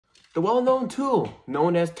The well-known tool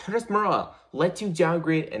known as Turdus Merula lets you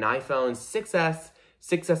downgrade an iPhone 6S,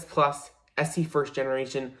 6S Plus, SE first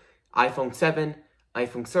generation, iPhone 7,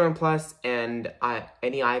 iPhone 7 Plus, and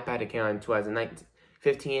any iPad account in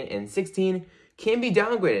 2015 and 16 can be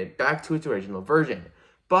downgraded back to its original version.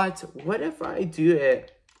 But what if I do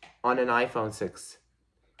it on an iPhone 6?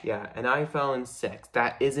 Yeah, an iPhone 6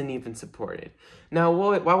 that isn't even supported. Now,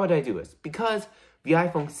 why would I do this? Because the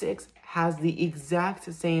iPhone 6 has the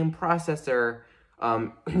exact same processor,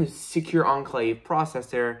 secure enclave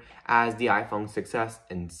processor as the iPhone 6S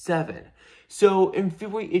and 7. So in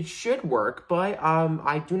theory, it should work, but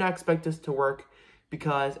I do not expect this to work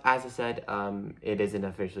because, as I said, it isn't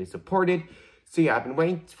officially supported. So yeah, I've been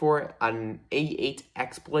waiting for an A8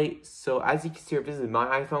 exploit. So as you can see, this is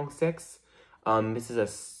my iPhone 6. This is a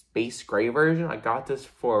space gray version. I got this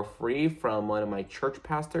for free from one of my church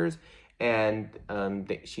pastors, and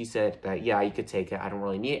she said that, yeah, you could take it. I don't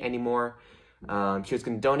really need it anymore. She was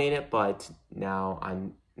going to donate it, but now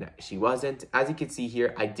she wasn't. As you can see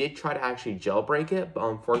here, I did try to actually jailbreak it, but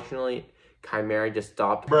unfortunately, Chimera just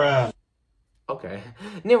stopped. Bruh. Okay.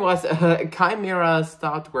 Nevertheless, Chimera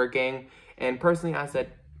stopped working, and personally, I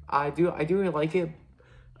said, I do really like it,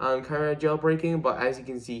 Chimera jailbreaking, but as you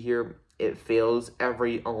can see here, it fails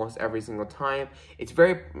almost every single time. It's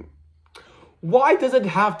very... Why does it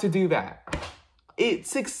have to do that? It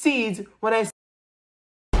succeeds when I...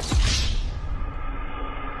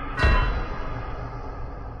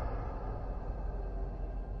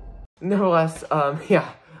 Nonetheless, yeah,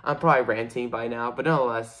 I'm probably ranting by now, but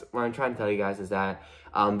nonetheless, what I'm trying to tell you guys is that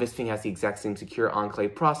this thing has the exact same secure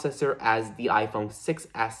enclave processor as the iPhone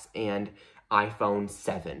 6S and iPhone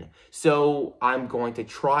 7. So I'm going to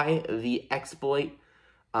try the exploit,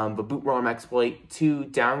 the boot ROM exploit, to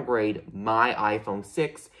downgrade my iPhone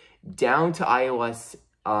 6 down to iOS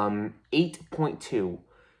 8.2.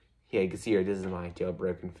 Yeah, you can see here, this is my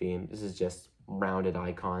jailbroken theme. This is just rounded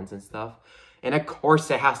icons and stuff. And of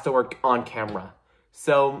course, it has to work on camera.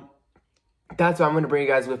 So that's what I'm going to bring you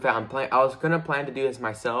guys with that. I was going to plan to do this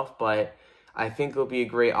myself, but I think it'll be a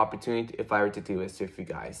great opportunity if I were to do this with you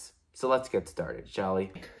guys. So let's get started, shall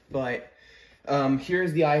we? But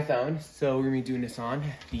here's the iPhone. So we're going to be doing this on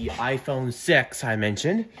the iPhone 6 I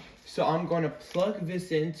mentioned. So I'm going to plug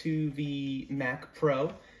this into the Mac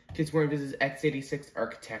Pro. This is x86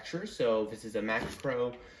 architecture. So this is a Mac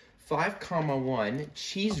Pro 5,1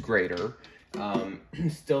 cheese grater.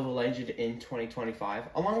 Still the legend in 2025.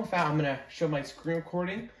 Along with that, I'm going to show my screen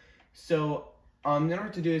recording. So in order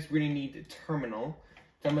to do this, we're going to need the terminal.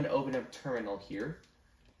 So I'm going to open up terminal here.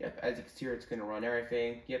 Yep, as you can see here, it's going to run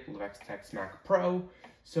everything. Yep, Text Mac Pro.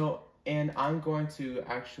 So, and I'm going to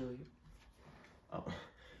actually... Oh,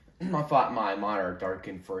 I thought my monitor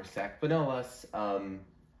darkened for a sec, but nonetheless,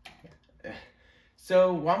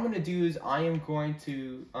 so what I'm going to do is I am going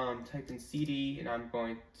to type in CD, and I'm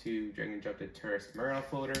going to drag and drop the Turdus Merula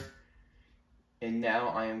folder. And now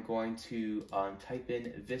I am going to type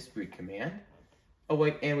in this root command. Oh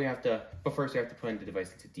wait, and but first we have to put in the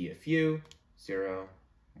device into DFU. 0,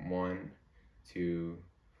 1, 2,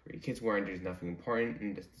 3. Kids warned there's nothing important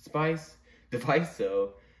in this device,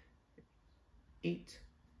 so 8.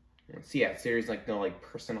 So yeah, so there's no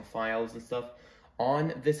personal files and stuff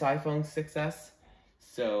on this iPhone 6S.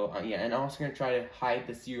 So yeah, and I'm also gonna try to hide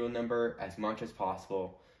the serial number as much as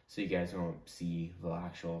possible so you guys won't see the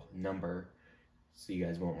actual number. So you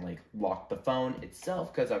guys won't lock the phone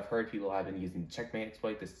itself, because I've heard people have been using the checkmate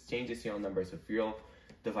exploit to change the serial numbers with real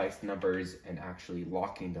device numbers and actually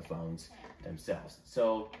locking the phones themselves.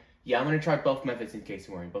 So yeah, I'm going to try both methods in case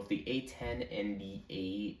you're wondering, both the A10 and the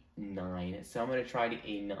A9. So I'm going to try the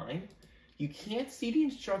A9. You can't see the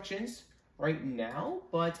instructions right now,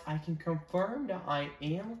 but I can confirm that I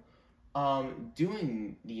am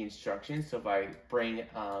doing the instructions. So if I bring,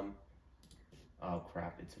 oh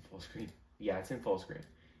crap, it's in full screen. Yeah, it's in full screen.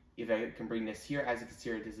 If I can bring this here, as you can see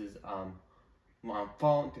here, this is I'm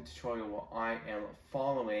following the tutorial while I am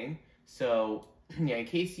following. So yeah, in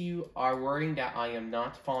case you are worrying that I am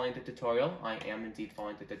not following the tutorial, I am indeed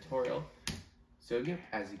following the tutorial. So yeah,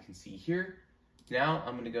 as you can see here, now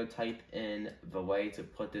I'm gonna go type in the way to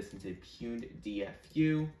put this into puned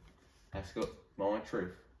DFU. Let's go, moment of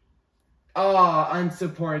truth. Oh,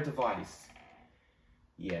 unsupported device.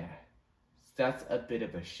 Yeah, that's a bit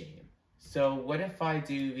of a shame. So what if I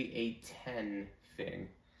do the A10 thing?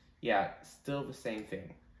 Yeah, still the same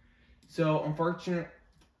thing. So unfortunately,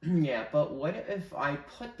 yeah, but what if I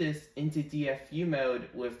put this into DFU mode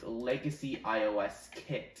with Legacy iOS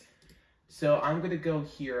Kit? So I'm going to go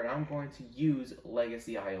here and I'm going to use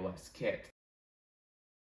Legacy iOS Kit.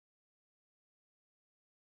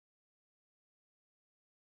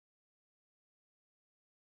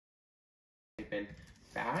 type in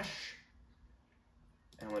bash.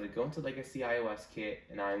 And I'm going to go into Legacy iOS Kit,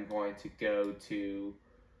 and I'm going to go to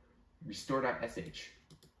restore.sh.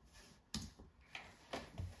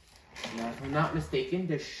 Now, if I'm not mistaken,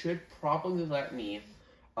 this should probably let me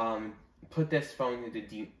put this phone into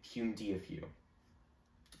Pune DFU.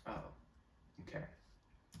 Oh, okay.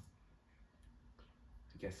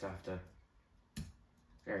 I guess I have to.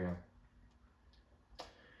 There we go.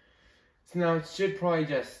 So now it should probably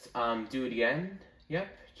just do it again. Yep.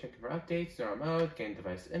 Check for updates, normal mode, gain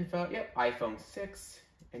device info. Yep. iPhone 6.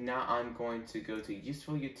 And now I'm going to go to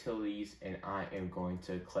useful utilities, and I am going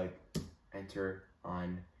to click enter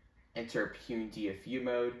Pune DFU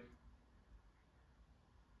mode.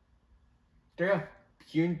 There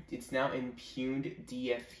you go. It's now in Pune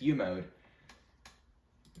DFU mode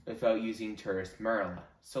without using Turdus Merula.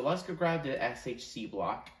 So let's go grab the SHC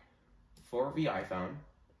block for the iPhone.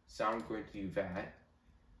 So I'm going to do that.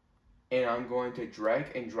 And I'm going to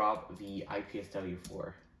drag and drop the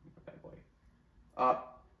IPSW4. Bad boy.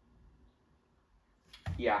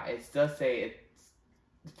 Yeah, it does say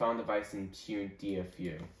it's found device in Pune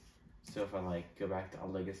DFU. So if I go back to a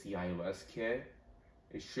Legacy iOS Kit,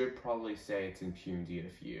 it should probably say it's in Pune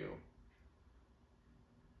DFU.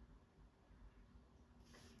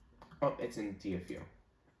 Oh, it's in DFU.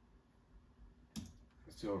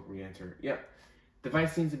 Let's go re-enter. Yep.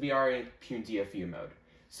 Device seems to be already in Pune DFU mode.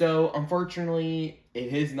 So unfortunately,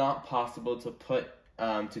 it is not possible to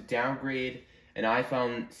to downgrade an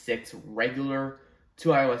iPhone 6 regular to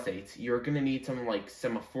iOS 8. You're gonna need something like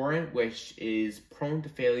Semaphore, which is prone to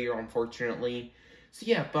failure, unfortunately. So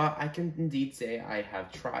yeah, but I can indeed say I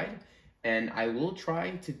have tried, and I will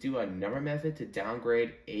try to do another method to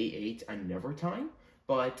downgrade A8 another time.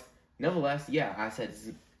 But nevertheless, yeah, as I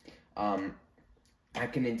said, I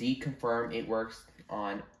can indeed confirm it works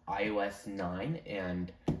on iOS 9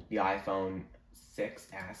 and the iPhone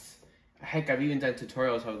 6s. Heck, I've even done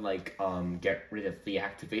tutorials how to get rid of the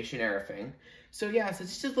activation error thing. So yeah, so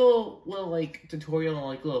it's just a little tutorial,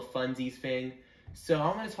 little funsies thing. So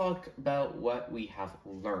I'm going to talk about what we have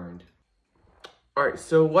learned. Alright,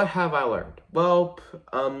 so what have I learned? Well,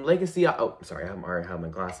 Legacy, oh, sorry, I already have my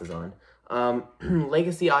glasses on.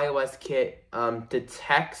 Legacy iOS Kit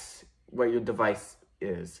detects where your device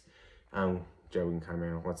is. Joking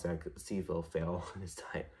camera, let's see if it'll fail this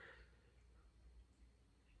time.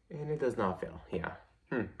 And it does not fail, yeah.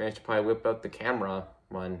 I should probably whip out the camera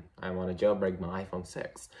when I want to jailbreak my iPhone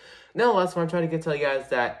 6. Nonetheless, what I'm trying to get to you guys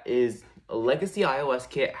that is a Legacy iOS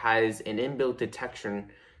Kit has an inbuilt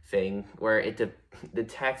detection thing where it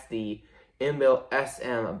detects the inbuilt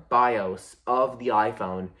SM BIOS of the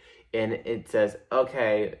iPhone, and it says,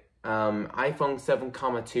 okay, iPhone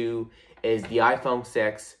 7,2 is the iPhone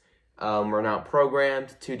 6. We're not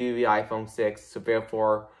programmed to do the iPhone 6, so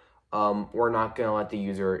therefore, we're not going to let the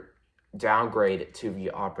user downgrade to the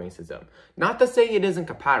operating system. Not to say it isn't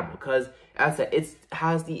compatible, because as I said, it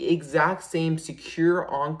has the exact same secure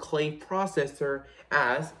enclave processor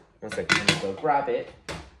as, one second, I'm going to go grab it,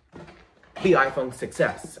 the iPhone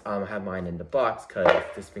 6s. I have mine in the box because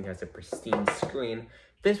this thing has a pristine screen.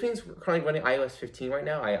 This thing's currently running iOS 15 right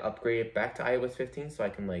now. I upgraded it back to iOS 15 so I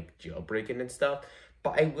can jailbreak it and stuff.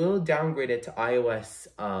 But I will downgrade it to iOS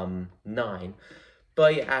 9.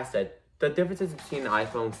 But yeah, as I said, the differences between the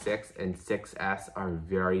iPhone 6 and 6s are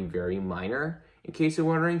very, very minor, in case you're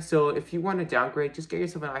wondering. So if you want to downgrade, just get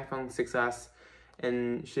yourself an iPhone 6s.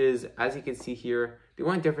 And as you can see here, the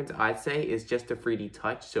only difference I'd say is just the 3D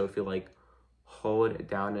touch. So if you hold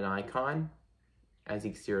down an icon, as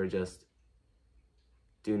you can see, or just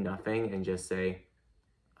do nothing and just say,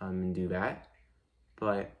 and do that.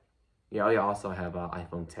 But yeah, I also have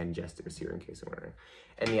iPhone 10 gestures here in case you're wondering.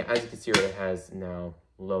 And yeah, as you can see, it has now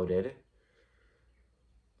loaded.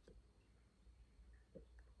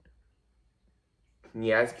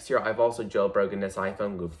 Yeah, as you can see, I've also jailbroken this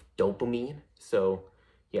iPhone with dopamine. So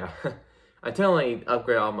yeah, I totally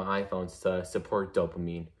upgrade all my iPhones to support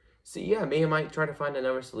dopamine. So yeah, maybe I might try to find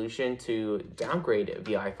another solution to downgrade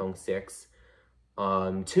the iPhone 6 to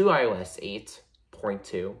iOS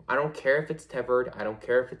 8.2. I don't care if it's tethered. I don't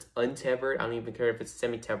care if it's untethered. I don't even care if it's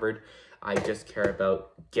semi-tethered. I just care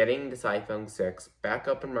about getting this iPhone 6 back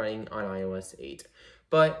up and running on iOS 8.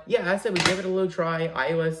 But yeah, as I said, we give it a little try.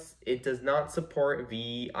 iOS, it does not support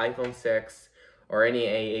the iPhone 6 or any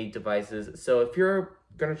A8 devices. So if you're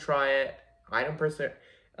going to try it, I don't personally,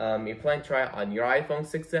 you plan to try it on your iPhone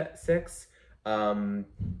 6,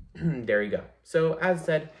 there you go. So as I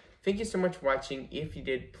said, thank you so much for watching. If you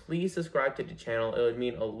did, please subscribe to the channel. It would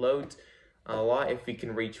mean a lot if we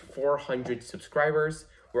can reach 400 subscribers.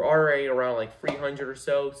 we're already around like 300 or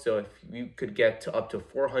so. So if you could get to up to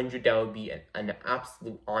 400, that would be an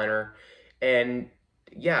absolute honor. And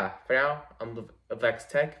yeah, for now, I'm Vex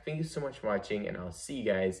Tech. Thank you so much for watching, and I'll see you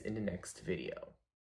guys in the next video.